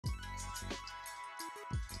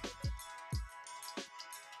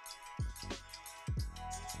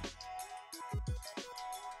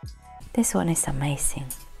This one is amazing.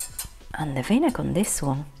 And the v-neck on this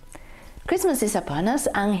one. Christmas is upon us,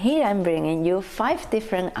 and here I'm bringing you 5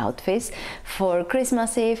 different outfits for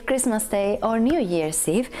Christmas Eve, Christmas Day or New Year's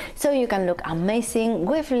Eve, so you can look amazing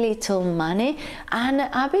with little money and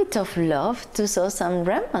a bit of love to sew some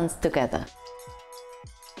remnants together.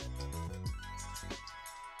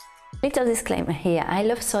 Little disclaimer here, I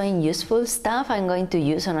love sewing useful stuff I'm going to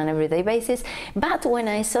use on an everyday basis, but when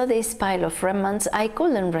I saw this pile of remnants I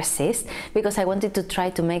couldn't resist because I wanted to try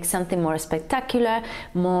to make something more spectacular,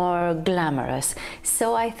 more glamorous.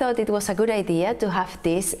 So I thought it was a good idea to have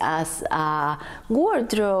this as a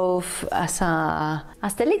wardrobe, as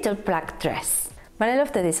the little black dress. But I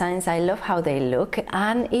love the designs, I love how they look,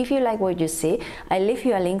 and if you like what you see, I'll leave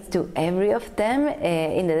you a link to every of them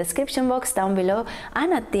in the description box down below,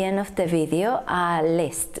 and at the end of the video a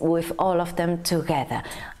list with all of them together.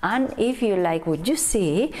 And if you like what you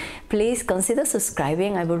see, please consider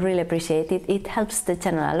subscribing, I would really appreciate it. It helps the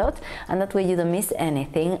channel a lot, and that way you don't miss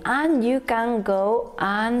anything, and you can go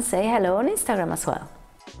and say hello on Instagram as well.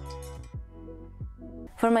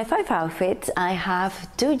 For my 5 outfits, I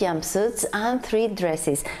have 2 jumpsuits and 3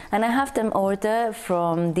 dresses, and I have them ordered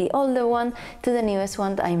from the older one to the newest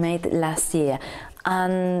one I made last year.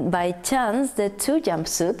 And by chance, the 2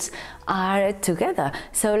 jumpsuits are together.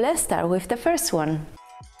 So let's start with the first one.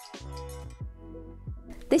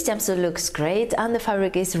 This jumpsuit looks great and the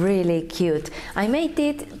fabric is really cute. I made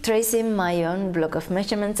it tracing my own block of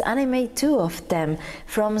measurements, and I made 2 of them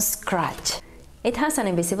from scratch. It has an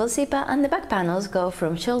invisible zipper, and the back panels go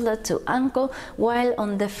from shoulder to ankle, while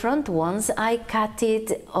on the front ones I cut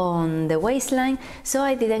it on the waistline so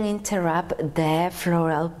I didn't interrupt the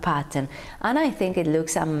floral pattern. And I think it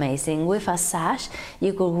looks amazing with a sash.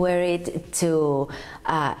 You could wear it to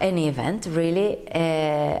any event really,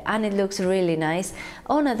 and it looks really nice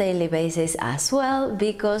on a daily basis as well,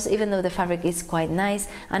 because even though the fabric is quite nice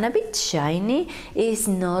and a bit shiny, it's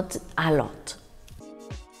not a lot.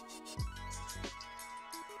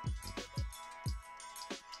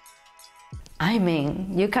 I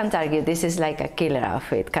mean, you can't argue this is like a killer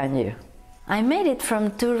outfit, can you? I made it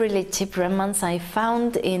from 2 really cheap remnants I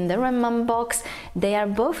found in the remnant box. They are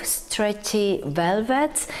both stretchy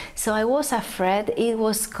velvets, so I was afraid it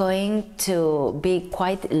was going to be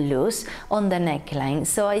quite loose on the neckline.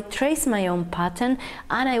 So I traced my own pattern,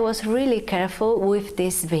 and I was really careful with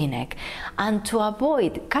this v-neck. And to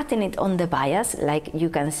avoid cutting it on the bias, like you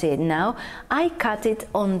can see it now, I cut it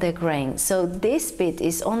on the grain. So this bit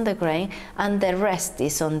is on the grain and the rest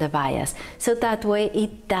is on the bias. So that way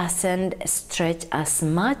it doesn't stretch as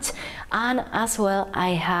much, and as well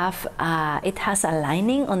I have it has a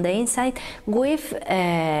lining on the inside with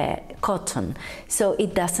cotton, so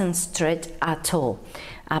it doesn't stretch at all,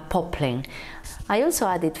 poplin. I also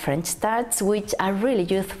added French darts, which are really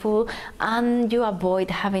useful, and you avoid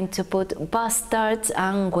having to put bust darts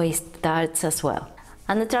and waist darts as well.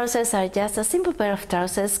 And the trousers are just a simple pair of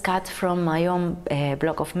trousers cut from my own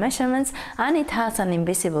block of measurements, and it has an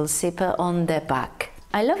invisible zipper on the back.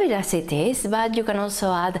 I love it as it is, but you can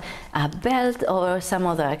also add a belt or some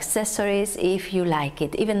other accessories if you like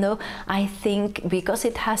it, even though I think because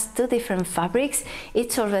it has 2 different fabrics,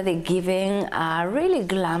 it's already giving a really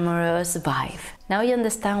glamorous vibe. Now you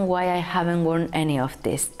understand why I haven't worn any of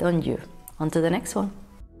this, don't you? On to the next one.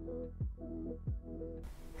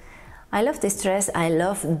 I love this dress, I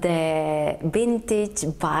love the vintage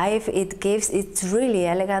vibe it gives. It's really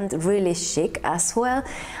elegant, really chic as well,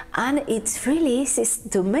 and it's really easy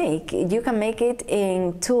to make. You can make it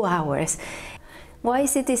in 2 hours. Why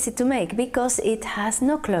is it easy to make? Because it has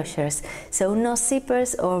no closures, so no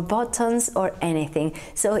zippers or buttons or anything.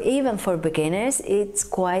 So even for beginners, it's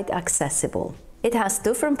quite accessible. It has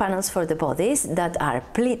 2 front panels for the bodies that are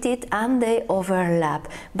pleated and they overlap,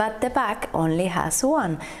 but the back only has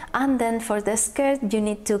 1. And then for the skirt you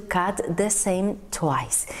need to cut the same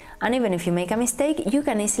twice. And even if you make a mistake, you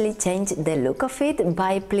can easily change the look of it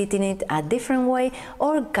by pleating it a different way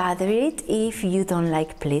or gather it if you don't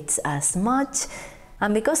like pleats as much.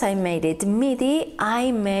 And because I made it midi,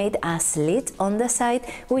 I made a slit on the side,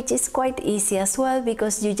 which is quite easy as well,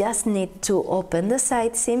 because you just need to open the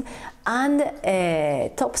side seam and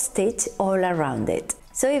top stitch all around it.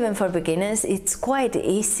 So even for beginners, it's quite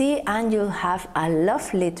easy, and you'll have a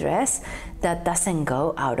lovely dress that doesn't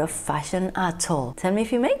go out of fashion at all. Tell me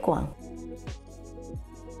if you make one.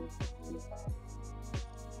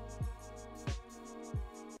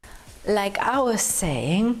 Like I was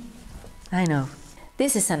saying, I know,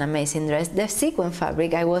 This is an amazing dress. The sequin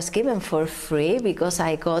fabric I was given for free because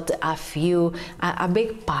I got a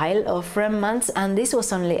big pile of remnants, and this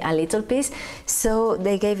was only a little piece, so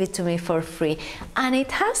they gave it to me for free. And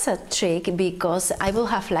it has a trick because I would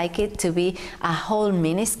have liked it to be a whole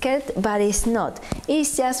mini skirt, but it's not.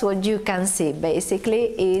 It's just what you can see.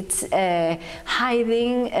 Basically, it's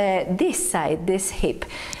hiding this side, this hip,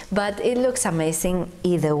 but it looks amazing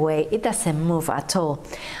either way. It doesn't move at all.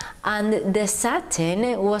 And the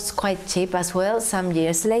satin was quite cheap as well some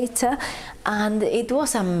years later, and it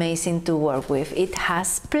was amazing to work with. It has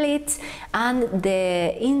splits, and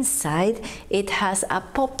the inside it has a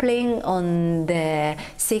poppling on the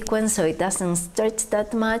sequence, so it doesn't stretch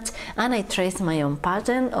that much. And I traced my own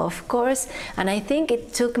pattern, of course, and I think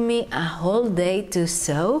it took me a whole day to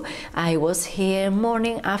sew. I was here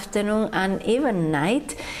morning, afternoon, and even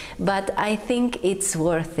night, but I think it's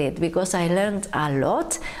worth it because I learned a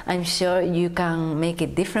lot. I'm sure you can make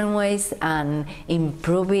it different ways and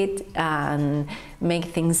improve it and make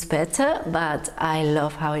things better, but I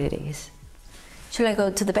love how it is. Should I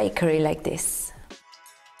go to the bakery like this?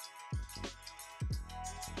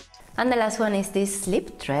 And the last one is this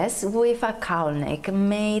slip dress with a cowl neck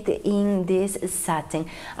made in this satin.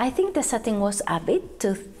 I think the satin was a bit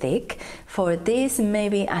too thick for this.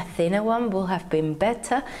 Maybe a thinner one would have been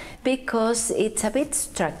better because it's a bit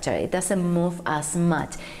structured. It doesn't move as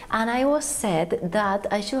much. And I was said that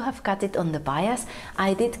I should have cut it on the bias.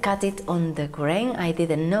 I did cut it on the grain. I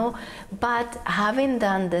didn't know, but having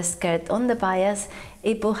done the skirt on the bias,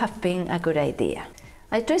 it would have been a good idea.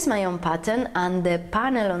 I traced my own pattern, and the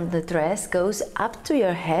panel on the dress goes up to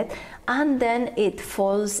your head and then it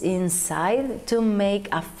falls inside to make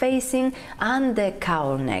a facing and the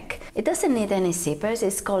cowl neck. It doesn't need any zippers.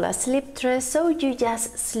 It's called a slip dress, so you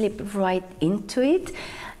just slip right into it.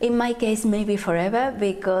 In my case, maybe forever,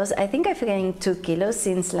 because I think I've gained 2 kilos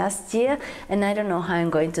since last year and I don't know how I'm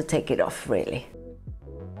going to take it off really.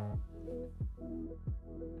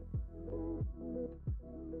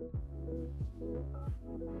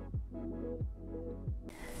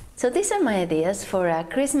 So these are my ideas for a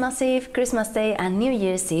Christmas Eve, Christmas Day and New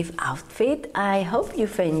Year's Eve outfit. I hope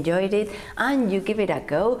you've enjoyed it and you give it a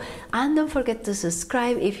go. And don't forget to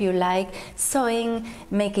subscribe if you like sewing,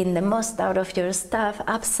 making the most out of your stuff,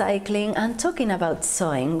 upcycling and talking about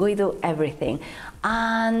sewing. We do everything.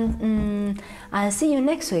 And I'll see you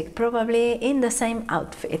next week, probably in the same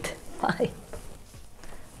outfit. Bye.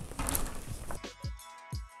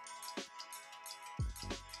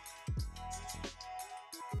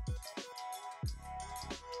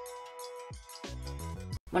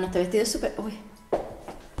 Bueno, este vestido es súper... Uy,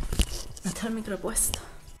 no está el micro puesto.